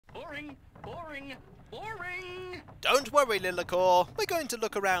Boring. Boring. Don't worry, Lilacore. We're going to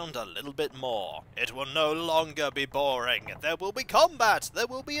look around a little bit more. It will no longer be boring. There will be combat. There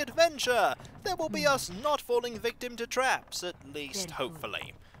will be adventure. There will be us not falling victim to traps, at least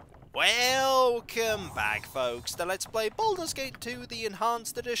hopefully. Welcome back, folks, to Let's Play Baldur's Gate 2, the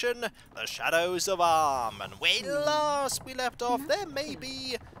Enhanced Edition, The Shadows of Arm. And where last we left off, there may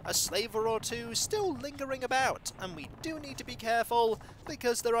be a slaver or two still lingering about, and we do need to be careful,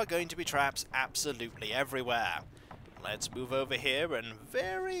 because there are going to be traps absolutely everywhere. Let's move over here and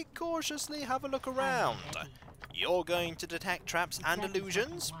very cautiously have a look around. You're going to detect traps and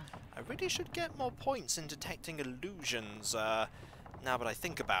illusions. I really should get more points in detecting illusions, now that I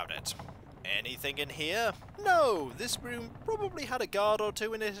think about it. Anything in here? No! This room probably had a guard or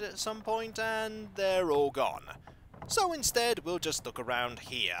two in it at some point, and they're all gone. So instead, we'll just look around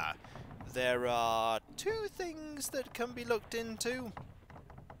here. There are two things that can be looked into.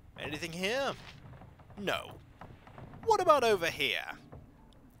 Anything here? No. What about over here?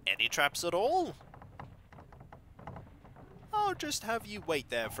 Any traps at all? I'll just have you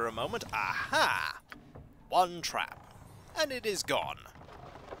wait there for a moment. Aha! One trap. And it is gone.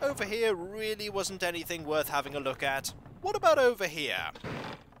 Over here really wasn't anything worth having a look at. What about over here?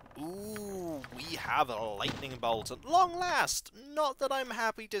 Ooh, we have a lightning bolt at long last. Not that I'm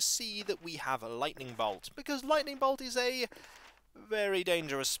happy to see that we have a lightning bolt, because lightning bolt is a very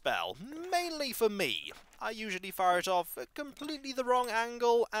dangerous spell, mainly for me. I usually fire it off at completely the wrong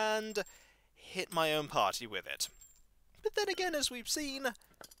angle and hit my own party with it. But then again, as we've seen,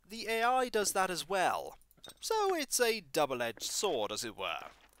 the AI does that as well. So it's a double-edged sword, as it were.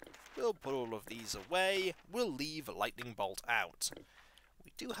 We'll put all of these away. We'll leave lightning bolt out.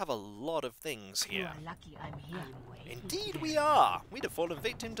 We do have a lot of things here. Lucky I'm here. Indeed we are. We'd have fallen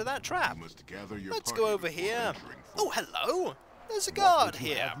victim to that trap. Let's go over here. Oh, hello. There's a guard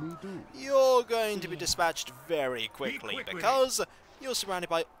here. You're going to be dispatched very quickly because you're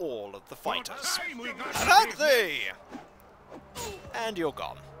surrounded by all of the fighters. Have at thee! And you're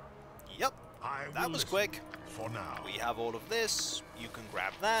gone. Yep. That was quick. For now. We have all of this. You can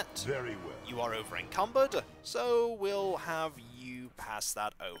grab that. Very well. You are over encumbered, so we'll have you pass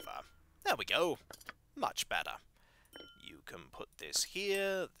that over. There we go. Much better. You can put this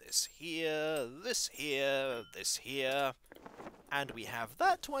here, this here, this here, this here, and we have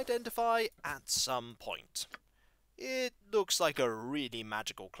that to identify at some point. It looks like a really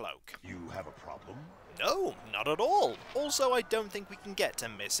magical cloak. You have a problem? No, not at all. Also, I don't think we can get to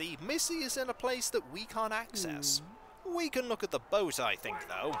Missy. Missy is in a place that we can't access. We can look at the boat, I think,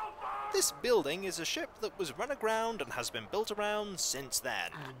 though. This building is a ship that was run aground and has been built around since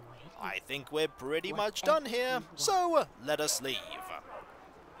then. I think we're pretty much done here, so let us leave.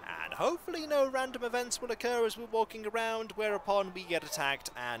 And hopefully no random events will occur as we're walking around, whereupon we get attacked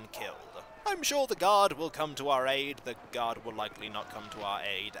and killed. I'm sure the guard will come to our aid. The guard will likely not come to our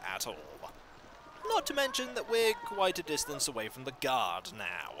aid at all. Not to mention that we're quite a distance away from the guard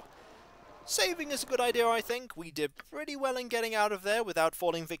now. Saving is a good idea, I think. We did pretty well in getting out of there without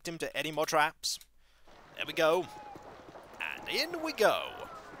falling victim to any more traps. There we go. And in we go.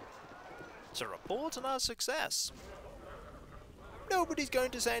 To report on our success. Nobody's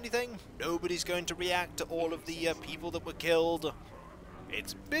going to say anything. Nobody's going to react to all of the people that were killed.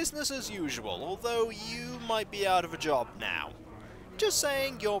 It's business as usual, although you might be out of a job now. Just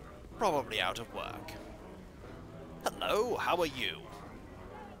saying, you're probably out of work. Hello, how are you?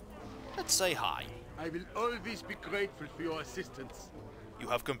 Let's say hi. I will always be grateful for your assistance. You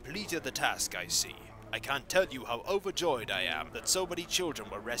have completed the task, I see. I can't tell you how overjoyed I am that so many children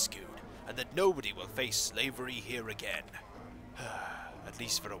were rescued, and that nobody will face slavery here again. At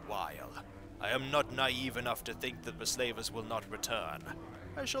least for a while. I am not naive enough to think that the slavers will not return.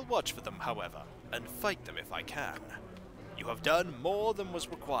 I shall watch for them, however, and fight them if I can. You have done more than was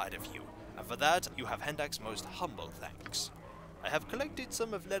required of you, and for that you have Hendak's most humble thanks. I have collected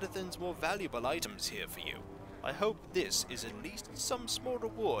some of Ledithan's more valuable items here for you. I hope this is at least some small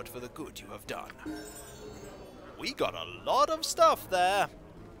reward for the good you have done. We got a lot of stuff there,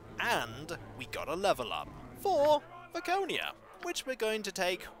 and we got a level up for Vaconia, which we're going to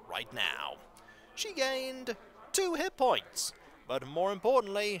take right now. She gained 2 hit points. But more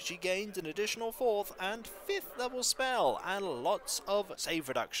importantly, she gained an additional 4th and 5th level spell and lots of save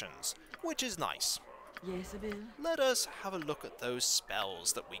reductions, which is nice. Yes, Abel. Let us have a look at those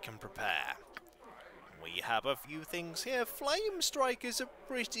spells that we can prepare. We have a few things here. Flame Strike is a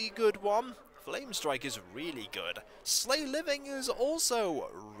pretty good one. Flame Strike is really good. Slay Living is also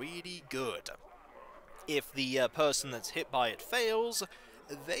really good. If the person that's hit by it fails,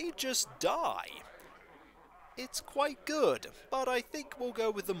 they just die. It's quite good, but I think we'll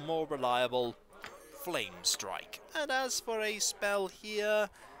go with the more reliable Flame Strike. And as for a spell here,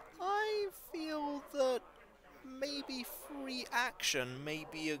 I feel that maybe Free Action may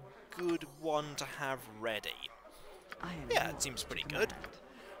be a good one to have ready. Yeah, it seems pretty good.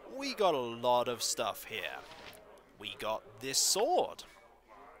 We got a lot of stuff here. We got this sword,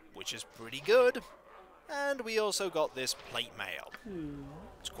 which is pretty good. And we also got this plate mail.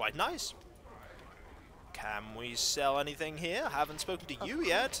 It's quite nice. Can we sell anything here? Haven't spoken to you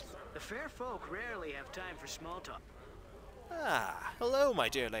yet. The fair folk rarely have time for small talk. Ah, hello, my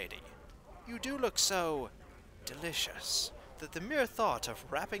dear lady. You do look so delicious that the mere thought of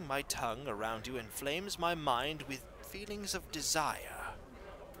wrapping my tongue around you inflames my mind with feelings of desire.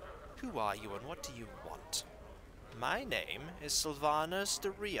 Who are you and what do you want? My name is Sylvanas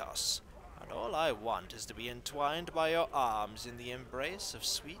de Rios, and all I want is to be entwined by your arms in the embrace of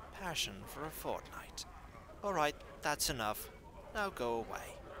sweet passion for a fortnight. All right, that's enough. Now go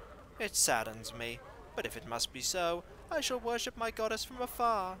away. It saddens me, but if it must be so, I shall worship my goddess from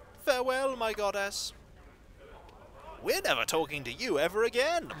afar. Farewell, my goddess. We're never talking to you ever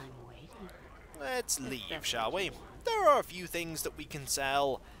again. I'm waiting. Let's leave, shall we? There are a few things that we can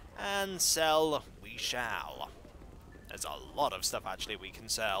sell, and sell we shall. There's a lot of stuff actually we can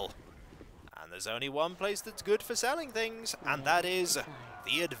sell. And there's only one place that's good for selling things, and that is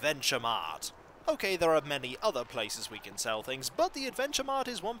the Adventure Mart. Okay, there are many other places we can sell things, but the Adventure Mart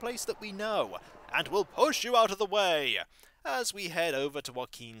is one place that we know, and we'll push you out of the way as we head over to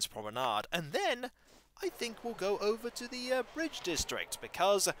Joaquin's Promenade, and then I think we'll go over to the Bridge District,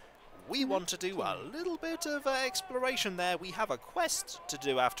 because we want to do a little bit of exploration there. We have a quest to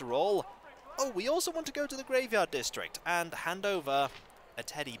do after all. Oh, we also want to go to the Graveyard District and hand over a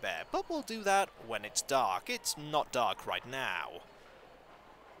teddy bear, but we'll do that when it's dark. It's not dark right now.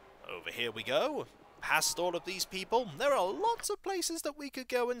 Over here we go. Past all of these people. There are lots of places that we could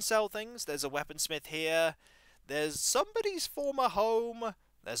go and sell things. There's a weaponsmith here. There's somebody's former home.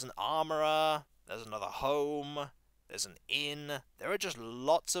 There's an armorer. There's another home. There's an inn. There are just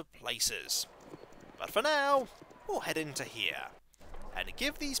lots of places. But for now, we'll head into here and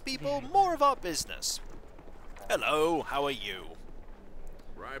give these people more of our business. Hello, how are you?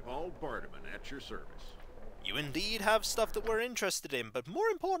 Ribald Bardaman at your service. You indeed have stuff that we're interested in, but more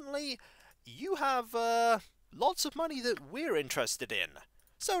importantly, you have lots of money that we're interested in.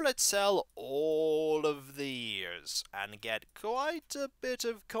 So let's sell all of these and get quite a bit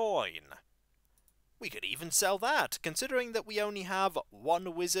of coin. We could even sell that. Considering that we only have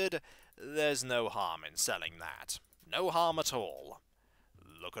one wizard, there's no harm in selling that. No harm at all.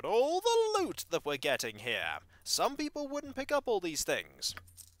 Look at all the loot that we're getting here. Some people wouldn't pick up all these things.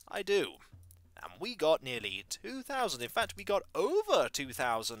 I do. And we got nearly 2,000. In fact, we got over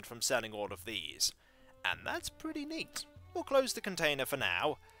 2,000 from selling all of these. And that's pretty neat. We'll close the container for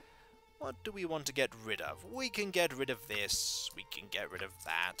now. What do we want to get rid of? We can get rid of this. We can get rid of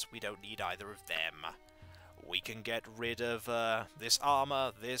that. We don't need either of them. We can get rid of this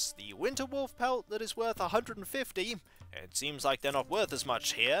armor, the winter wolf pelt that is worth 150. It seems like they're not worth as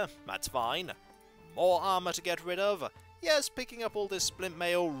much here. That's fine. More armor to get rid of. Yes, picking up all this splint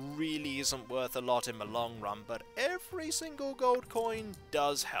mail really isn't worth a lot in the long run, but every single gold coin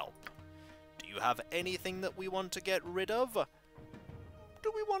does help. Do you have anything that we want to get rid of?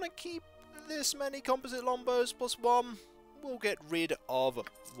 Do we want to keep this many composite longbows plus one? We'll get rid of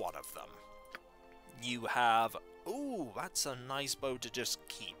one of them. You have... Ooh, that's a nice bow to just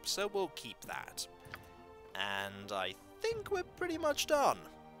keep, so we'll keep that. And I think we're pretty much done.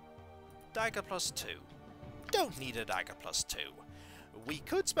 Dagger plus 2. Don't need a dagger plus 2. We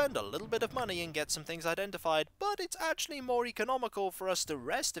could spend a little bit of money and get some things identified, but it's actually more economical for us to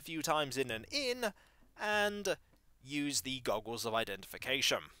rest a few times in an inn and use the goggles of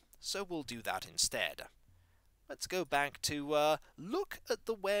identification. So we'll do that instead. Let's go back to look at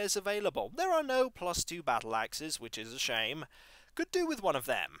the wares available. There are no plus 2 battle axes, which is a shame. Could do with one of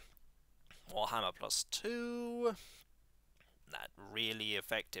them. Warhammer plus 2. That really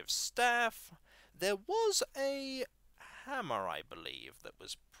effective staff. There was a hammer, I believe, that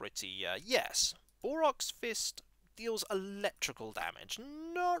was pretty... yes, Borok's Fist deals electrical damage.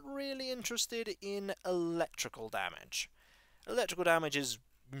 Not really interested in electrical damage. Electrical damage is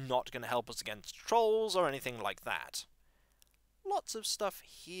not going to help us against trolls or anything like that. Lots of stuff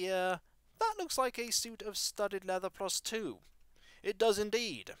here. That looks like a suit of studded leather plus 2. It does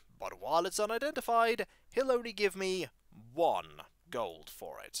indeed, but while it's unidentified, he'll only give me 1 gold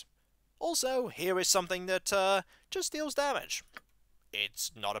for it. Also, here is something that just deals damage.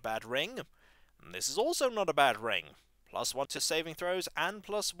 It's not a bad ring. This is also not a bad ring. +1 to saving throws and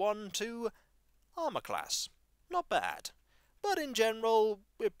 +1 to armor class. Not bad. But in general,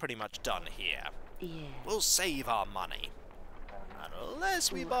 we're pretty much done here. Yeah. We'll save our money.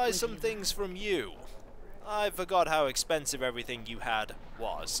 Unless we buy some things from you. I forgot how expensive everything you had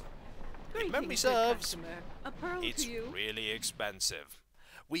was. If memory serves, it's really expensive.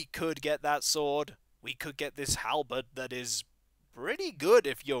 We could get that sword. We could get this halberd that is pretty good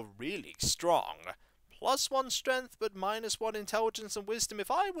if you're really strong. +1 strength, but -1 intelligence and wisdom. If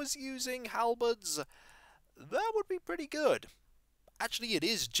I was using halberds, that would be pretty good. Actually, it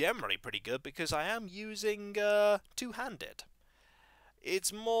is generally pretty good because I am using two-handed.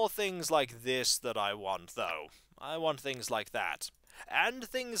 It's more things like this that I want, though. I want things like that. And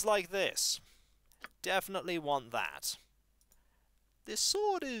things like this. Definitely want that. This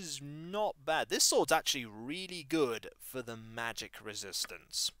sword is not bad. This sword's actually really good for the magic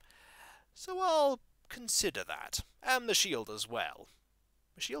resistance. So I'll consider that. And the shield as well.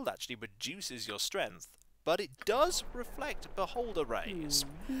 The shield actually reduces your strength, but it does reflect beholder rays.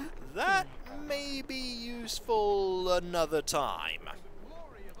 That may be useful another time.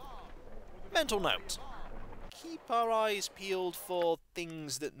 Mental note. Keep our eyes peeled for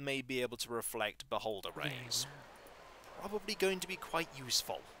things that may be able to reflect beholder rays. Probably going to be quite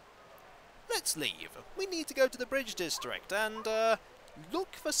useful. Let's leave. We need to go to the bridge district and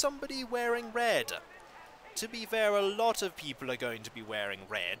look for somebody wearing red. To be fair, a lot of people are going to be wearing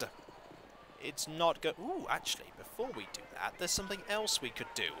red. It's not Ooh, actually, before we do that, there's something else we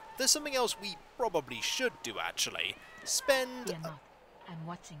could do. There's something else we probably should do, actually. Spend... Fear not. I'm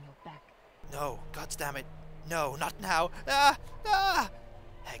watching your back. No, goddammit. No, not now. Ah! Ah!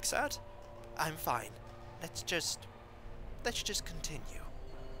 Hexad? I'm fine. Let's just continue.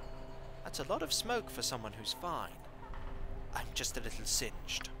 That's a lot of smoke for someone who's fine. I'm just a little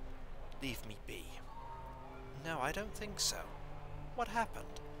singed. Leave me be. No, I don't think so. What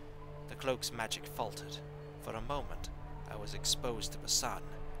happened? The cloak's magic faltered. For a moment, I was exposed to the sun.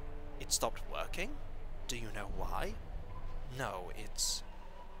 It stopped working? Do you know why? No, it's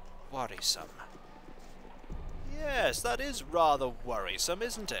worrisome. Yes, that is rather worrisome,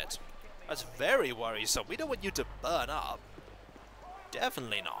 isn't it? That's very worrisome. We don't want you to burn up.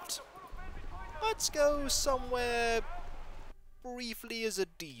 Definitely not. Let's go somewhere briefly as a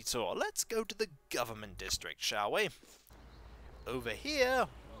detour. Let's go to the government district, shall we? Over here,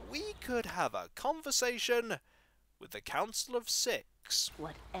 we could have a conversation with the Council of Six.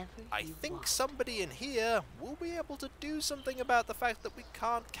 Whatever I think somebody in here will be able to do something about the fact that we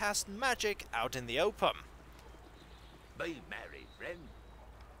can't cast magic out in the open. Be merry, friend.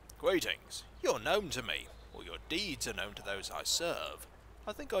 Greetings. You're known to me, or your deeds are known to those I serve.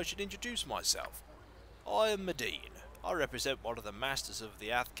 I think I should introduce myself. I am Medine. I represent one of the masters of the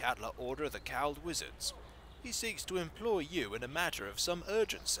Athkatla Order of the Cowled Wizards. He seeks to employ you in a matter of some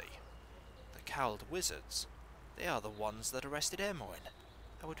urgency. The Cowled Wizards? They are the ones that arrested Emoin.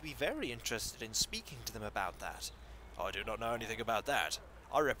 I would be very interested in speaking to them about that. I do not know anything about that.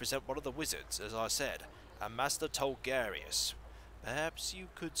 I represent one of the wizards, as I said, a Master Tolgarius. Perhaps you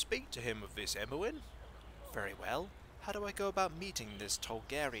could speak to him of this Emoin? Very well. How do I go about meeting this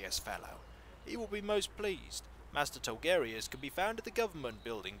Tolgarius fellow? He will be most pleased. Master Tolgarius can be found at the government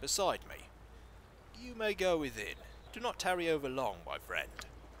building beside me. You may go within. Do not tarry over long, my friend.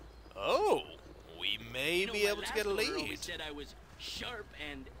 Oh, we may be able to get a lead. Said I was sharp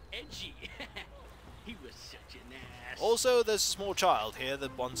and edgy. He was such an ass. Also, there's a small child here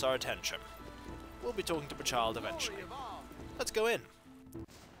that wants our attention. We'll be talking to the child eventually. Let's go in.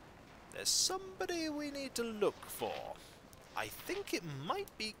 There's somebody we need to look for. I think it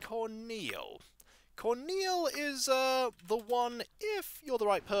might be Corneal. Corneal is, the one, if you're the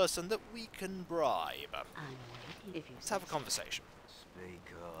right person, that we can bribe. I'm ready if you Let's have a conversation.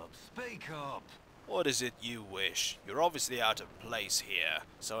 Speak up, speak up. What is it you wish? You're obviously out of place here,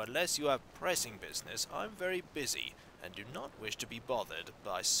 so unless you have pressing business, I'm very busy, and do not wish to be bothered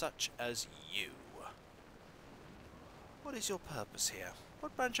by such as you. What is your purpose here?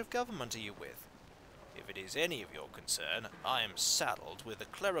 What branch of government are you with? If it is any of your concern, I am saddled with the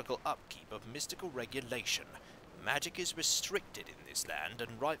clerical upkeep of mystical regulation. Magic is restricted in this land,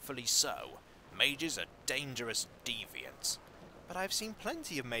 and rightfully so. Mages are dangerous deviants. But I've seen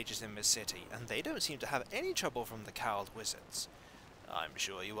plenty of mages in this city, and they don't seem to have any trouble from the Cowled Wizards. I'm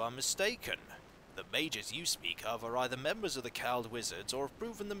sure you are mistaken. The mages you speak of are either members of the Cowled Wizards or have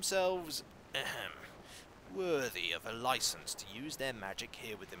proven themselves worthy of a license to use their magic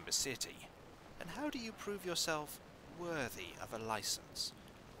here within the city. And how do you prove yourself worthy of a license?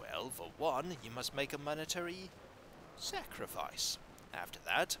 Well, for one, you must make a monetary sacrifice. After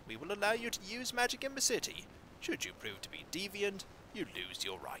that, we will allow you to use magic in the city. Should you prove to be deviant, you lose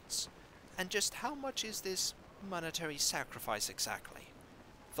your rights. And just how much is this monetary sacrifice exactly?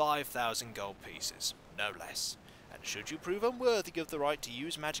 5,000 gold pieces, no less. And should you prove unworthy of the right to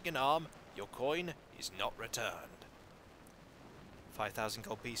use magic and arm, your coin is not returned. 5,000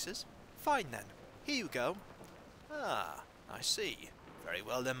 gold pieces? Fine then. Here you go. Ah, I see. Very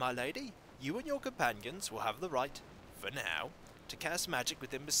well then, my lady. You and your companions will have the right, for now, to cast magic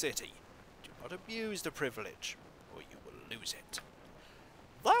within the city. Do not abuse the privilege, or you will lose it.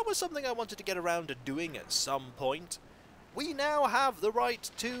 That was something I wanted to get around to doing at some point. We now have the right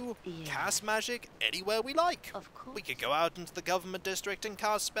to cast magic anywhere we like. Of course. We could go out into the government district and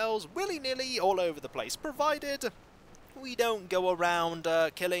cast spells willy-nilly all over the place, provided we don't go around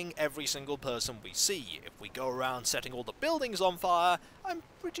killing every single person we see. If we go around setting all the buildings on fire, I'm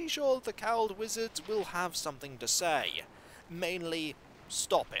pretty sure the cowled wizards will have something to say. Mainly,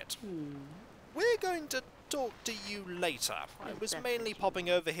 stop it. We're going to talk to you later. I was mainly popping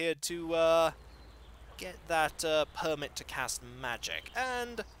over here to get that permit to cast magic,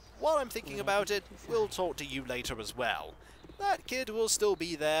 and while I'm thinking about it, we'll talk to you later as well. That kid will still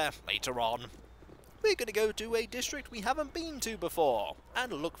be there later on. We're going to go to a district we haven't been to before,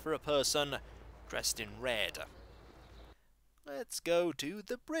 and look for a person dressed in red. Let's go to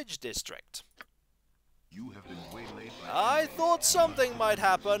the Bridge District. You have been waylaid by... I thought something might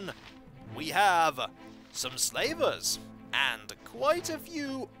happen. We have some slavers, and quite a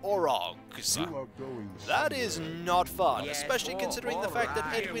few orogs. That is not fun, especially considering the fact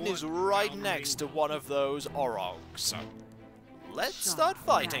that Edwin is right next to one of those orogs. Let's start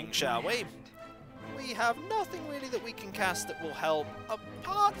fighting, shall we? We have nothing really that we can cast that will help,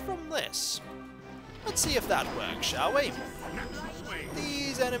 apart from this. Let's see if that works, shall we?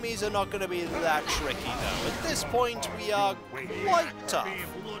 These enemies are not going to be that tricky, though. At this point, we are quite tough.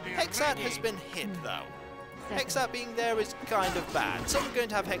 Hexat has been hit, though. Hexat being there is kind of bad, so we're going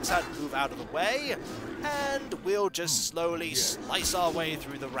to have Hexat move out of the way, and we'll just slowly slice our way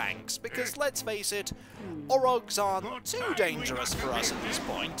through the ranks, because let's face it, orogs aren't too dangerous for us at this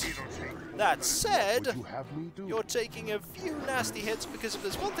point. That said, you're taking a few nasty hits, because if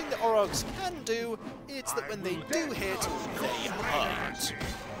there's one thing that orogs can do, it's that when they do hit, they hurt.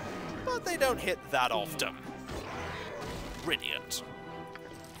 But they don't hit that often. Brilliant.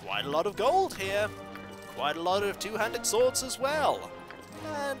 Quite a lot of gold here. Quite a lot of two-handed swords as well.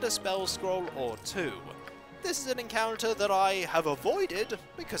 And a spell scroll or two. This is an encounter that I have avoided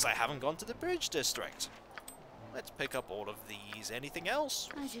because I haven't gone to the Bridge District. Let's pick up all of these. Anything else?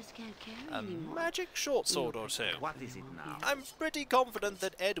 I just can't carry A anymore. magic short sword or two. What is it now? I'm pretty confident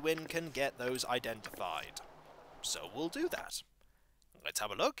that Edwin can get those identified. So we'll do that. Let's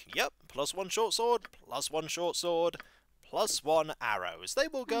have a look. Yep, +1 short sword, +1 short sword, +1 arrows. They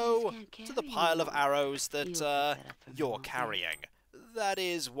will go to the pile of arrows that you're carrying. That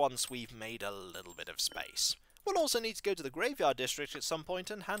is, once we've made a little bit of space. We'll also need to go to the graveyard district at some point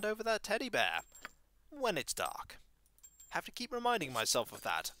and hand over that teddy bear. When it's dark. Have to keep reminding myself of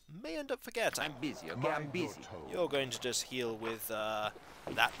that. May end up forgetting. I'm busy, okay? I'm busy. You're going to just heal with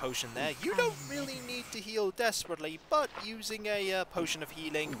that potion there. You don't really need to heal desperately, but using a potion of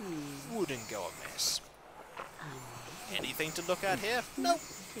healing wouldn't go amiss. Anything to look at here? Nope.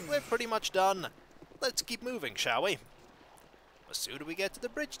 We're pretty much done. Let's keep moving, shall we? The sooner we get to the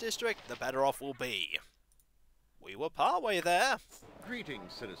Bridge District, the better off we'll be. We were partway there.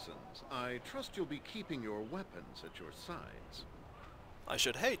 Greetings, citizens. I trust you'll be keeping your weapons at your sides. I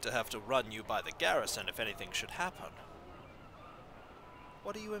should hate to have to run you by the garrison if anything should happen.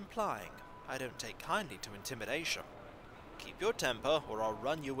 What are you implying? I don't take kindly to intimidation. Keep your temper or I'll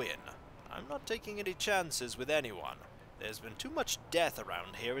run you in. I'm not taking any chances with anyone. There's been too much death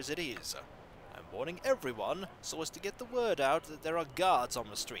around here as it is. I'm warning everyone so as to get the word out that there are guards on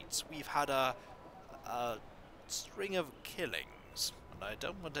the streets. We've had a string of killings, and I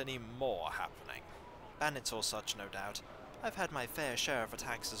don't want any more happening. Bandits or such, no doubt. I've had my fair share of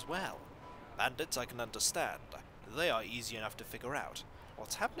attacks as well. Bandits I can understand. They are easy enough to figure out.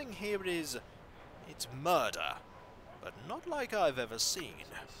 What's happening here is... it's murder. But not like I've ever seen.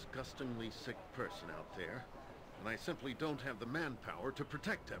 Disgustingly sick person out there, and I simply don't have the manpower to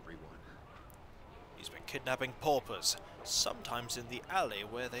protect everyone. He's been kidnapping paupers, sometimes in the alley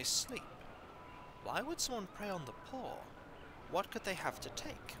where they sleep. Why would someone prey on the poor? What could they have to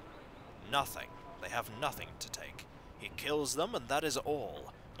take? Nothing. They have nothing to take. He kills them and that is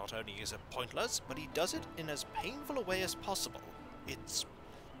all. Not only is it pointless, but he does it in as painful a way as possible. It's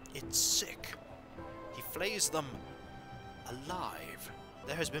sick. He flays them alive.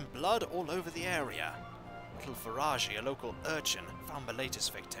 There has been blood all over the area. Little Faraji, a local urchin, found the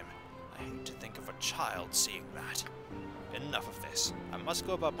latest victim. I hate to think of a child seeing that. Enough of this. I must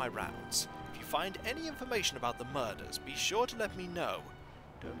go about my rounds. If you find any information about the murders, be sure to let me know.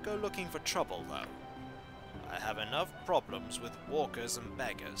 Don't go looking for trouble, though. I have enough problems with walkers and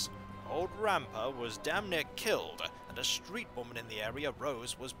beggars. Old Ramper was damn near killed, and a street woman in the area,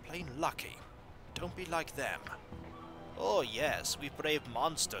 Rose, was plain lucky. Don't be like them. Oh yes, we've braved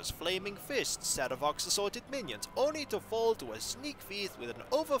monsters, flaming fists, set of ox-assorted minions, only to fall to a sneak thief with an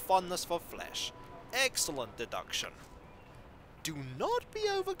over-fondness for flesh. Excellent deduction. Do not be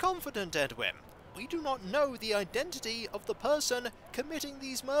overconfident, Edwin. We do not know the identity of the person committing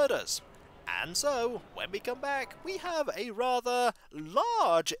these murders. And so, when we come back, we have a rather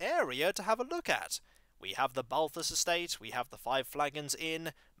large area to have a look at. We have the Balthus Estate, we have the Five Flagons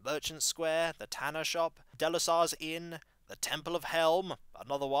Inn, Merchant Square, the Tanner Shop, Delasar's Inn, the Temple of Helm,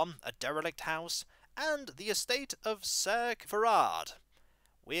 another one, a derelict house, and the estate of Sir Farad.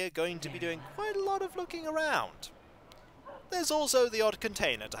 We're going to be doing quite a lot of looking around. There's also the odd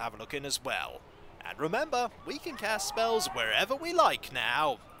container to have a look in as well. And remember, we can cast spells wherever we like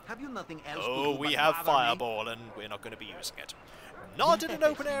now. Have you nothing else to Oh, do we but have bother Fireball, and we're not going to be using it. Not in an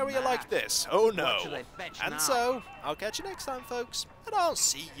open area like this, oh no. What should I fetch And now? so, I'll catch you next time, folks, and I'll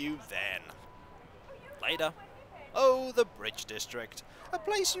see you then. Later. Oh, the Bridge District. A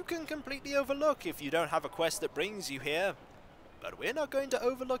place you can completely overlook if you don't have a quest that brings you here. But we're not going to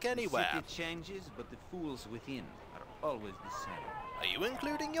overlook anywhere. The city changes, but the fools within are always the same. Are you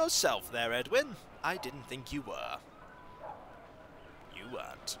including yourself there, Edwin? I didn't think you were. You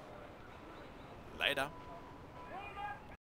weren't. Later.